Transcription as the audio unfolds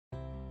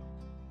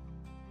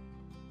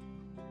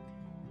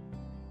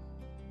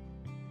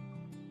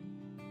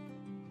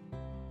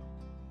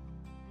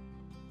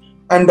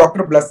I'm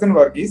Dr. Blessan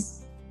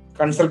Varghese,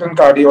 consultant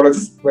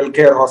cardiologist,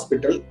 Wellcare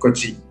Hospital,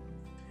 Kochi.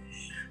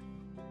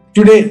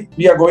 Today,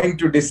 we are going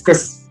to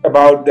discuss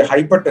about the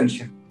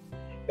hypertension,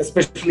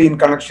 especially in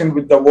connection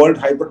with the World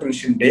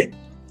Hypertension Day.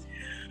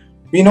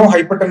 We know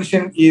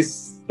hypertension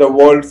is the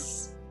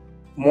world's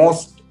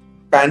most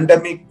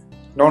pandemic,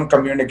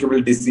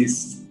 non-communicable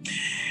disease.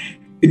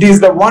 It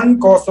is the one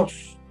cause of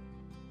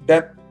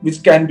death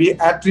which can be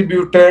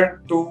attributed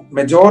to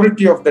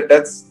majority of the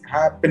deaths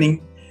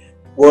happening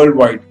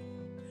worldwide.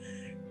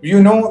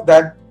 You know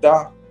that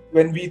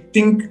when we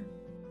think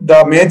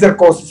the major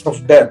causes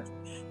of death,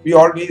 we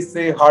always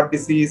say heart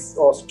disease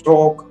or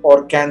stroke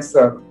or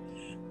cancer,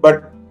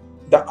 but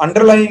the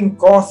underlying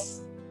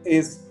cause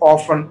is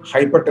often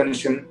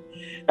hypertension,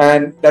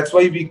 and that's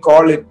why we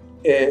call it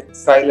a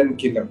silent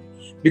killer,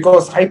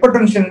 because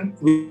hypertension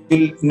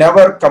will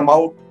never come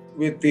out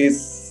with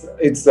its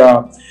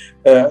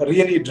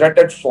really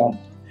dreaded form,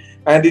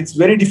 and it's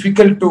very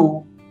difficult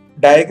to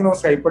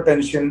diagnose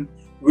hypertension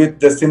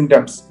with the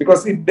symptoms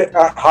because it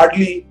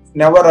hardly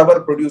never ever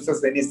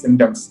produces any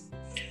symptoms.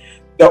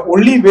 The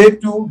only way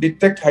to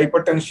detect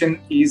hypertension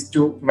is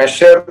to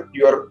measure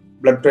your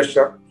blood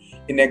pressure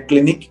in a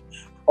clinic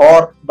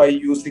or by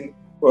using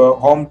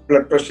home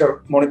blood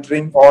pressure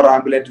monitoring or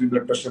ambulatory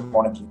blood pressure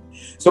monitoring.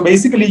 So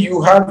basically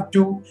you have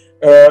to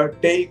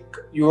take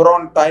your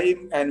own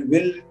time and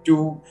will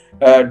to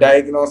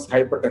diagnose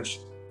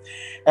hypertension.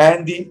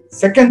 And the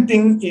second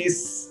thing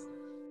is,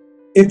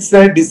 it's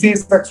a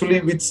disease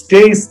actually which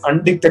stays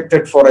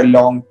undetected for a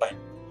long time.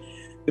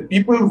 The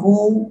people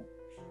who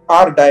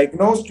are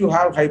diagnosed to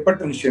have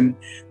hypertension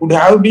would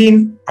have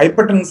been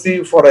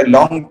hypertensive for a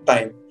long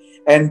time,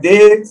 and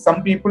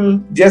some people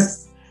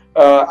just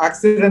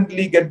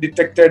accidentally get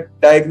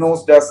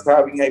diagnosed as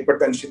having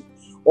hypertension,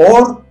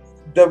 or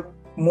the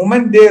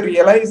moment they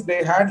realize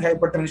they had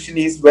hypertension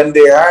is when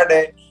they had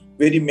a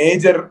very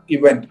major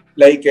event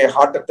like a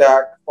heart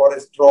attack or a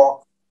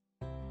stroke,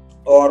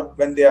 or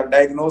when they are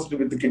diagnosed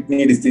with the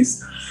kidney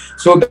disease.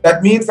 So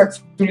that means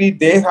actually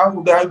they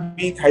would have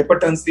been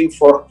hypertensive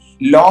for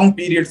long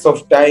periods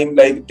of time,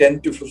 like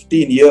 10 to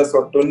 15 years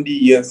or 20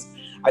 years.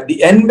 At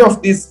the end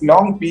of this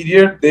long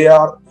period, they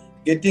are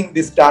getting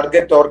this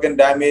target organ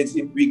damage.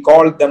 We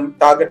call them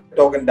target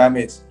organ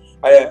damage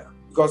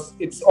because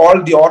it's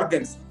all the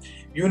organs.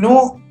 You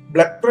know,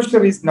 blood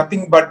pressure is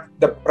nothing but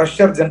the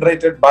pressure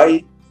generated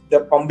by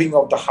the pumping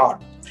of the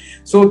heart.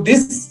 So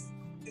this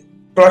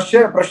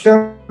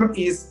pressure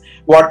is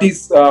what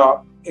is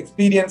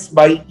experienced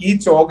by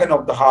each organ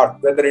of the heart,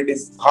 whether it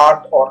is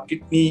heart or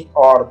kidney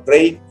or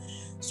brain.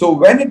 So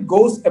when it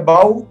goes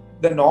above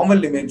the normal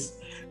limits,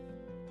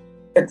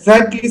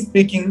 exactly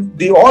speaking,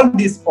 all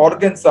these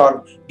organs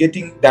are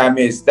getting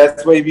damaged.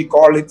 That's why we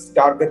call it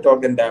target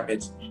organ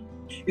damage.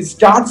 It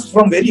starts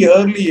from very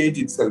early age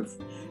itself.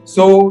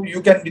 So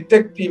you can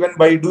detect even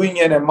by doing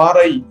an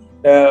MRI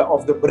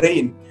of the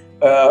brain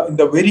in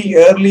the very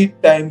early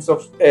times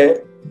of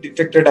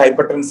detected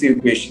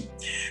hypertensive patient.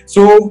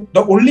 So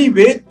the only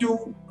way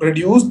to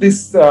reduce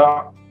this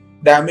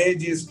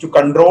damage is to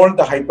control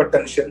the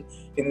hypertension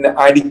in an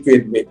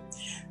adequate way.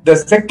 The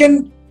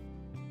second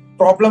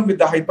problem with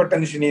the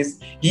hypertension is,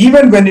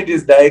 even when it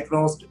is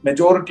diagnosed,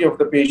 majority of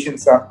the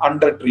patients are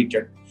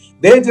undertreated.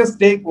 They just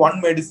take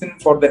one medicine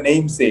for the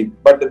namesake,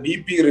 but the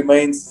BP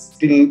remains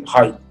still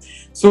high.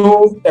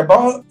 So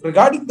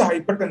regarding the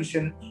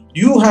hypertension,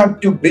 you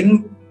have to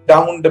bring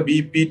down the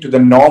BP to the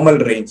normal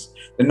range.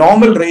 The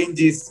normal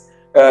range is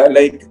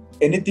like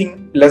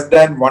anything less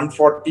than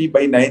 140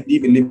 by 90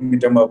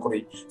 millimeter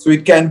mercury. So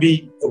it can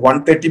be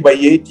 130 by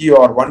 80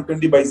 or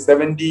 120 by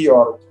 70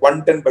 or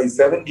 110 by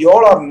 70.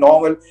 All are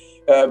normal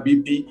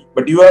BP,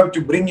 but you have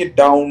to bring it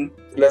down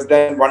less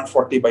than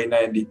 140 by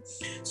 90.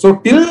 So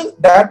till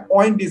that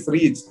point is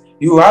reached,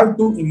 you have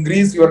to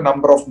increase your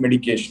number of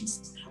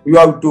medications. You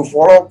have to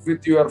follow up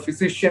with your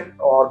physician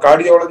or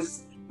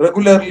cardiologist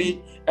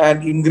regularly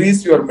and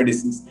increase your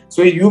medicines.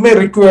 So you may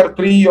require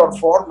 3 or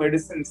 4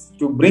 medicines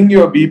to bring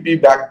your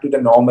BP back to the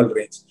normal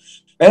range.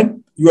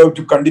 And you have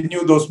to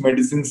continue those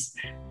medicines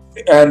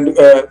and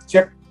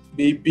check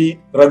BP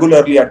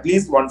regularly, at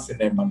least once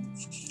in a month.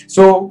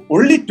 So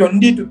only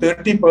 20 to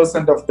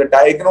 30% of the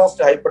diagnosed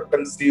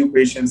hypertensive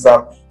patients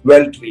are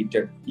well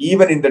treated,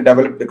 even in the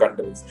developed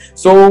countries.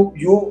 So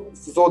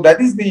that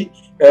is the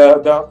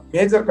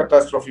major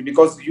catastrophe,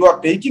 because you are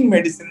taking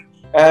medicine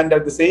and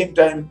at the same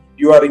time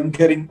you are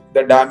incurring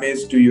the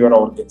damage to your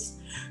organs.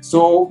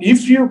 So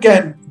if you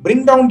can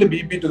bring down the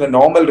BP to the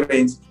normal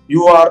range,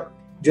 you are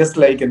just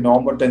like a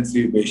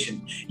non-hypertensive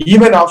patient.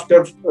 Even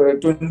after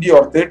 20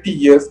 or 30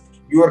 years,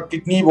 your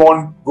kidney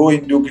won't go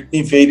into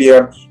kidney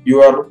failure,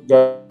 your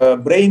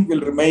brain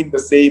will remain the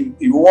same,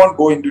 you won't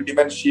go into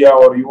dementia,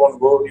 or you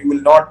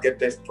will not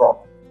get a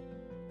stroke.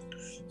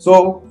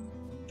 So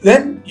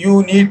then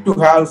you need to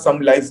have some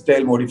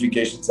lifestyle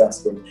modifications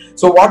as well.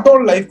 So what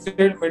all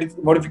lifestyle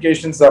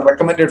modifications are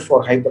recommended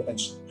for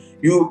hypertension?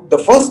 The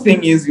first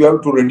thing is you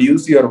have to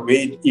reduce your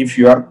weight if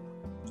you are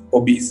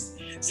obese.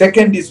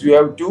 Second is you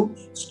have to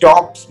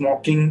stop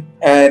smoking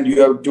and you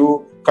have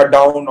to cut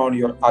down on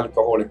your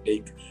alcohol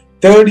intake.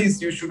 Third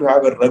is you should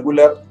have a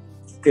regular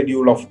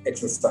schedule of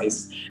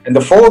exercise. And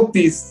the fourth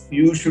is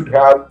you should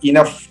have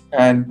enough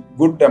and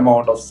good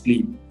amount of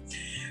sleep.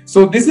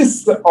 So this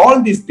is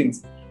all these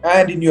things.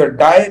 And in your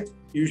diet,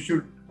 you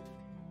should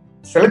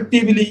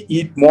selectively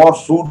eat more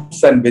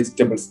fruits and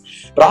vegetables.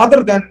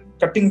 Rather than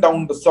cutting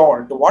down the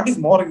salt, what is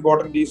more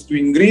important is to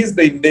increase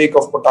the intake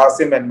of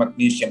potassium and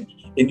magnesium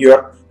in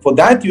your, for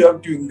that you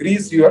have to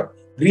increase your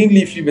green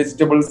leafy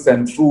vegetables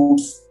and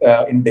fruits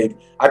intake.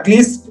 At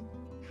least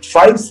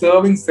 5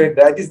 servings,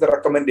 that is the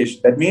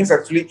recommendation. That means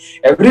actually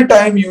every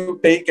time you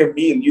take a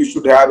meal, you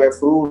should have a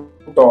fruit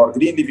or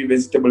green leafy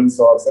vegetables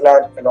or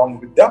salad along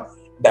with the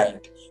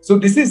diet. So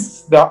this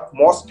is the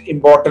most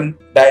important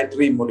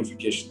dietary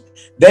modification.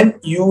 Then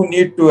you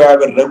need to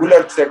have a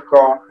regular check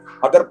on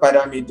other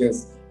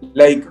parameters,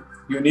 like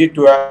you need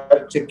to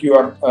check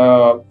your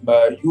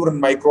urine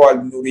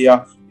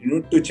microalbuminuria, you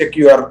need to check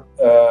your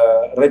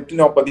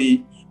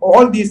retinopathy.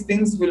 All these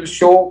things will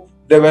show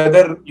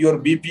whether your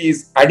BP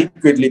is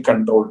adequately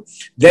controlled.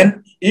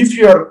 Then when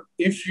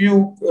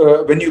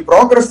you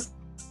progress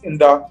in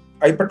the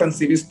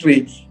hypertensive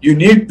history, you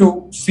need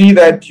to see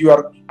that you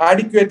are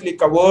adequately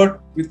covered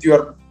with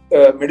your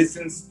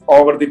medicines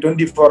over the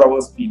 24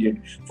 hours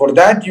period. For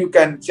that, you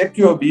can check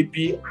your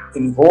BP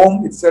in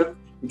home itself.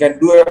 You can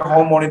do a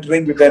home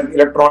monitoring with an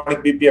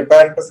electronic BP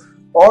apparatus,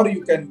 or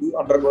you can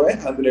undergo an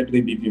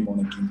ambulatory BP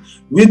monitoring.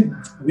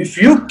 If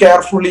you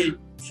carefully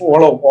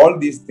follow all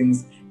these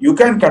things, you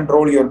can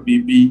control your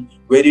BP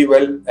very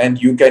well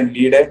and you can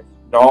lead a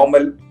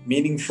normal,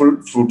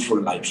 meaningful, fruitful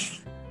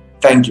life.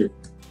 Thank you.